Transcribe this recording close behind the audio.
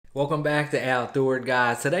Welcome back to Outdoor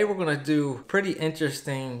Guys. Today we're going to do a pretty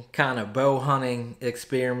interesting kind of bow hunting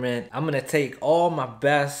experiment. I'm going to take all my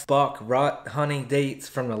best buck rut hunting dates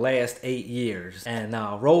from the last 8 years and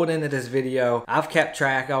roll it into this video. I've kept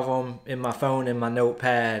track of them in my phone, in my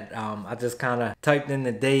notepad. I just kind of typed in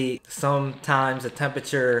the date, sometimes the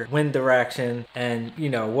temperature, wind direction, and you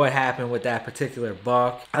know what happened with that particular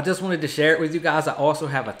buck. I just wanted to share it with you guys. I also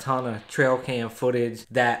have a ton of trail cam footage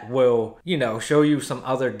that will, show you some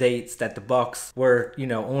other dates that the bucks were,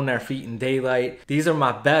 on their feet in daylight. These are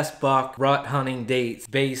my best buck rut hunting dates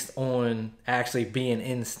based on actually being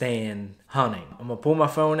in stand hunting. I'm gonna pull my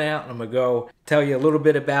phone out and I'm gonna go tell you a little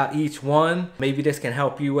bit about each one. Maybe this can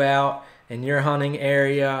help you out in your hunting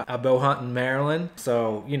area. I bow hunt in Maryland,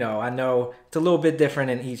 so I know it's a little bit different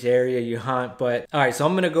in each area you hunt. But all right, so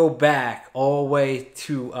I'm gonna go back all the way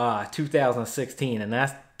to 2016, and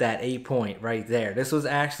that's that 8-point right there. This was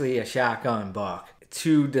actually a shotgun buck.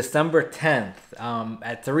 To December 10th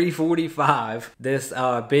at 3:45, this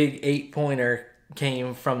big 8-pointer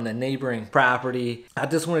came from the neighboring property. I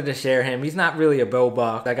just wanted to share him. He's not really a bow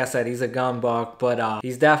buck. Like I said, he's a gun buck, but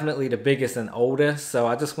he's definitely the biggest and oldest. So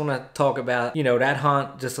I just want to talk about, that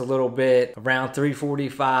hunt just a little bit. Around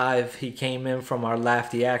 3:45, he came in from our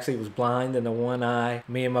left. He actually was blind in the one eye.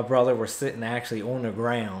 Me and my brother were sitting actually on the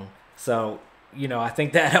ground. So I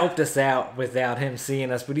think that helped us out without him seeing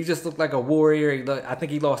us, but he just looked like a warrior. I think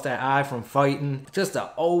he lost that eye from fighting. Just an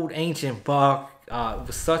old ancient buck. It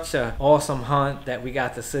was such an awesome hunt that we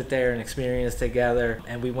got to sit there and experience together,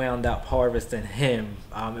 and we wound up harvesting him.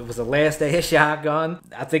 It was the last day of shotgun.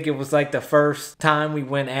 I think it was like the first time we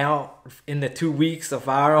went out in the 2 weeks of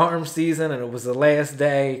firearms season, and it was the last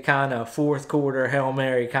day, kind of fourth quarter Hail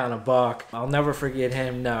Mary kind of buck. I'll never forget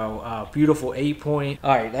him. Beautiful 8-point.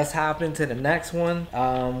 All right, let's hop into the next one.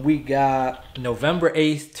 We got November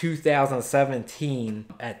 8th, 2017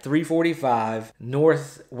 at 3:45,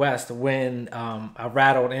 northwest wind. I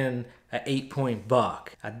rattled in an 8-point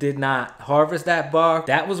buck. I did not harvest that buck.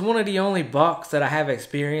 That was one of the only bucks that I have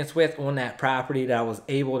experience with on that property that I was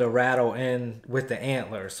able to rattle in with the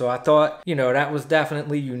antlers. So I thought, that was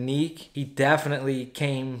definitely unique. He definitely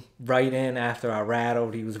came right in after I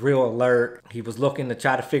rattled. He was real alert. He was looking to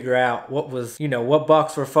try to figure out what was, what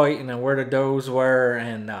bucks were fighting and where the does were,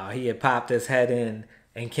 and he had popped his head in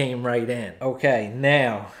and came right in. Okay,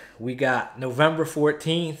 now we got November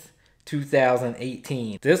 14th,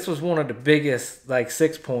 2018. This was one of the biggest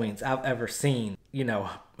 6-points I've ever seen,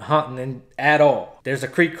 hunting at all. There's a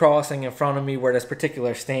creek crossing in front of me where this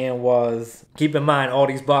particular stand was. Keep in mind, all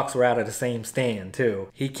these bucks were out of the same stand too.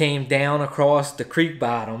 He came down across the creek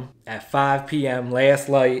bottom at 5 p.m. last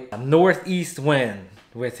light, a northeast wind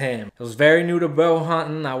with him. It was very new to bow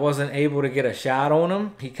hunting. I wasn't able to get a shot on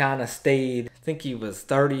him. He kind of stayed, I think he was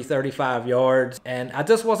 35 yards, and I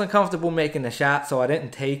just wasn't comfortable making the shot, so I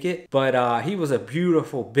didn't take it. But he was a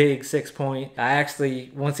beautiful big 6-point. I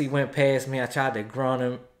actually, once he went past me, I tried to grunt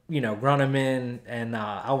him in, and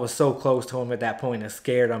I was so close to him at that point and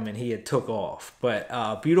scared him, and he had took off.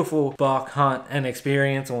 But beautiful buck hunt and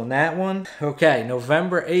experience on that one. Okay,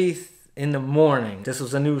 November 8th in the morning. This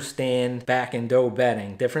was a new stand back in doe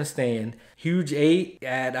bedding, different stand. Huge 8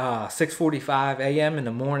 at 6:45 a.m. in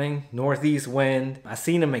the morning, northeast wind. I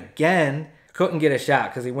seen him again. Couldn't get a shot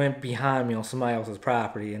because he went behind me on somebody else's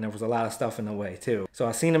property, and there was a lot of stuff in the way too. So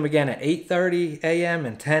I seen him again at 8:30 a.m.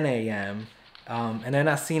 and 10 a.m. And then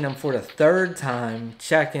I seen him for the third time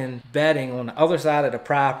checking bedding on the other side of the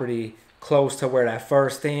property, close to where that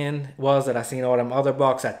first stand was that I seen all them other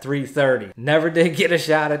bucks at 3:30. Never did get a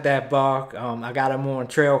shot at that buck. I got him on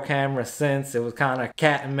trail camera since. It was kind of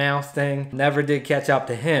cat and mouse thing. Never did catch up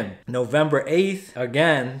to him. November 8th,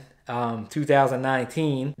 again,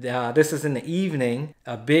 2019. This is in the evening.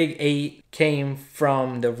 A big 8 came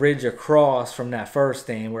from the ridge across from that first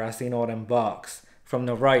stand where I seen all them bucks from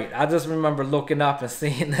the right. I just remember looking up and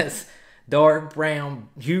seeing this dark brown,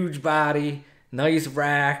 huge body, nice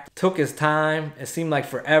rack. Took his time. It seemed like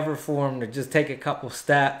forever for him to just take a couple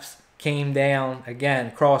steps. Came down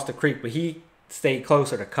again, crossed the creek, but he stayed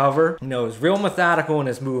closer to cover. He was real methodical in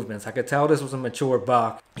his movements. I could tell this was a mature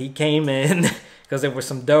buck. He came in because there were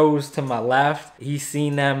some does to my left. He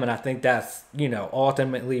seen them, and I think that's,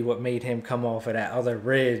 ultimately what made him come off of that other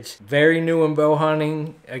ridge. Very new in bow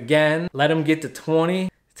hunting. Again, let him get to 20.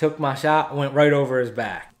 Took my shot, went right over his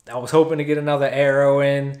back. I was hoping to get another arrow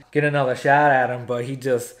in, get another shot at him, but it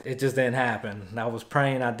just didn't happen. I was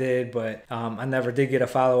praying I did, but I never did get a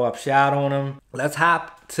follow-up shot on him. Let's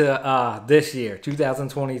hop to this year,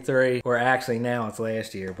 2023, or actually now it's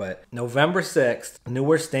last year, but November 6th,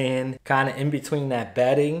 newer stand, kind of in between that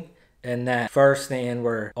bedding in that first stand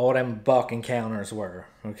where all them buck encounters were,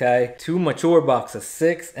 okay? 2 mature bucks, a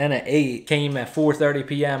 6 and an 8, came at 4:30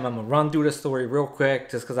 p.m. I'm gonna run through the story real quick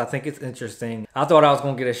just because I think it's interesting. I thought I was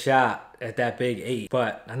gonna get a shot at that big 8,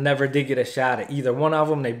 but I never did get a shot at either one of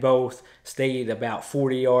them. They both stayed about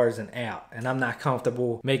 40 yards and out, and I'm not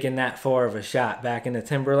comfortable making that far of a shot back in the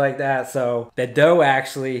timber like that. So the doe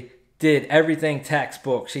actually did everything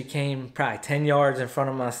textbook. She came probably 10 yards in front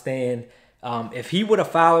of my stand. If he would have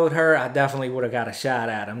followed her, I definitely would have got a shot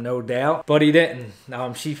at him, no doubt. But he didn't.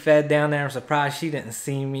 She fed down there. I'm surprised she didn't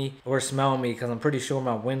see me or smell me because I'm pretty sure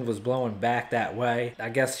my wind was blowing back that way. I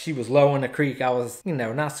guess she was low in the creek. I was,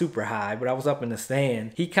 not super high, but I was up in the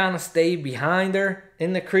stand. He kind of stayed behind her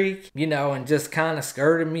in the creek, and just kind of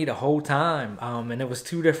skirted me the whole time. And it was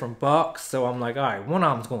 2 different bucks. So I'm like, all right, one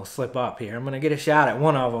of them's going to slip up here. I'm going to get a shot at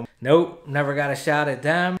one of them. Nope, never got a shot at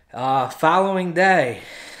them. Following day,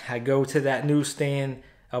 I go to that new stand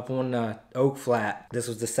up on Oak Flat. This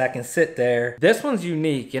was the second sit there. This one's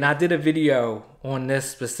unique, and I did a video on this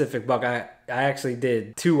specific buck. I actually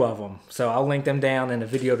did 2 of them, so I'll link them down in the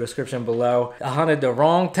video description below. I hunted the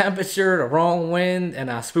wrong temperature, the wrong wind,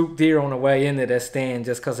 and I spooked deer on the way into this stand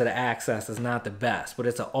just because of the access is not the best, but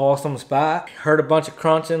it's an awesome spot. Heard a bunch of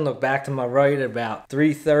crunching. Look back to my right at about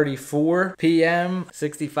 3:34 p.m.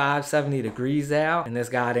 65, 70 degrees out, and this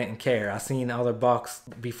guy didn't care. I seen other bucks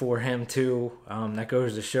before him too. That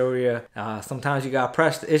goes to show you, sometimes you gotta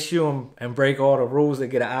press the issue and break all the rules to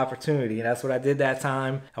get an opportunity, and that's what I did that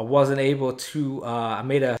time. I wasn't able to, I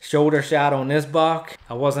made a shoulder shot on this buck.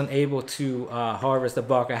 I wasn't able to harvest the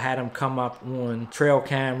buck. I had him come up on trail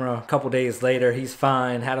camera a couple days later. He's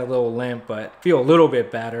fine, had a little limp, but feel a little bit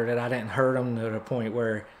better that I didn't hurt him to the point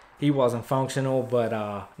where he wasn't functional. But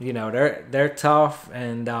they're tough,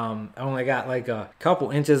 and I only got like a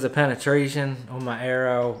couple inches of penetration on my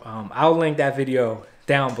arrow. I'll link that video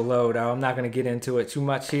down below though. I'm not going to get into it too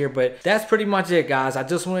much here, but that's pretty much it, guys. I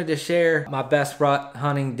just wanted to share my best rut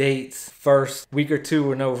hunting dates. First week or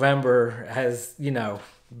 2 of November has,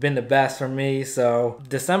 been the best for me. So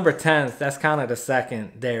December 10th, that's kind of the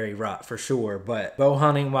secondary rut for sure. But bow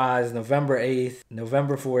hunting wise, November 8th,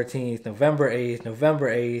 November 14th, November 8th, November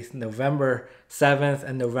 8th, November 7th,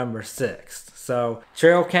 and November 6th. So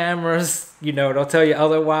trail cameras, they'll tell you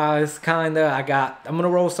otherwise, kinda. I'm gonna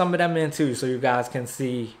roll some of them in too so you guys can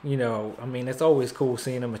see, it's always cool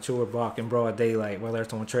seeing a mature buck in broad daylight, whether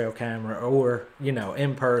it's on trail camera or,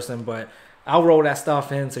 in person. But I'll roll that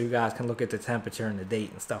stuff in so you guys can look at the temperature and the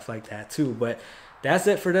date and stuff like that too. But that's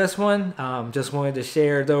it for this one. Just wanted to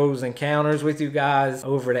share those encounters with you guys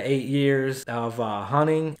over the 8 years of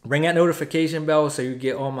hunting. Ring that notification bell so you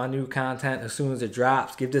get all my new content as soon as it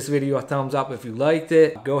drops. Give this video a thumbs up if you liked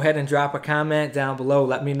it. Go ahead and drop a comment down below.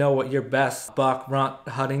 Let me know what your best buck rut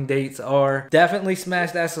hunting dates are. Definitely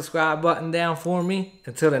smash that subscribe button down for me.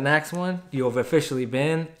 Until the next one, you have officially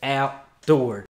been outdoors.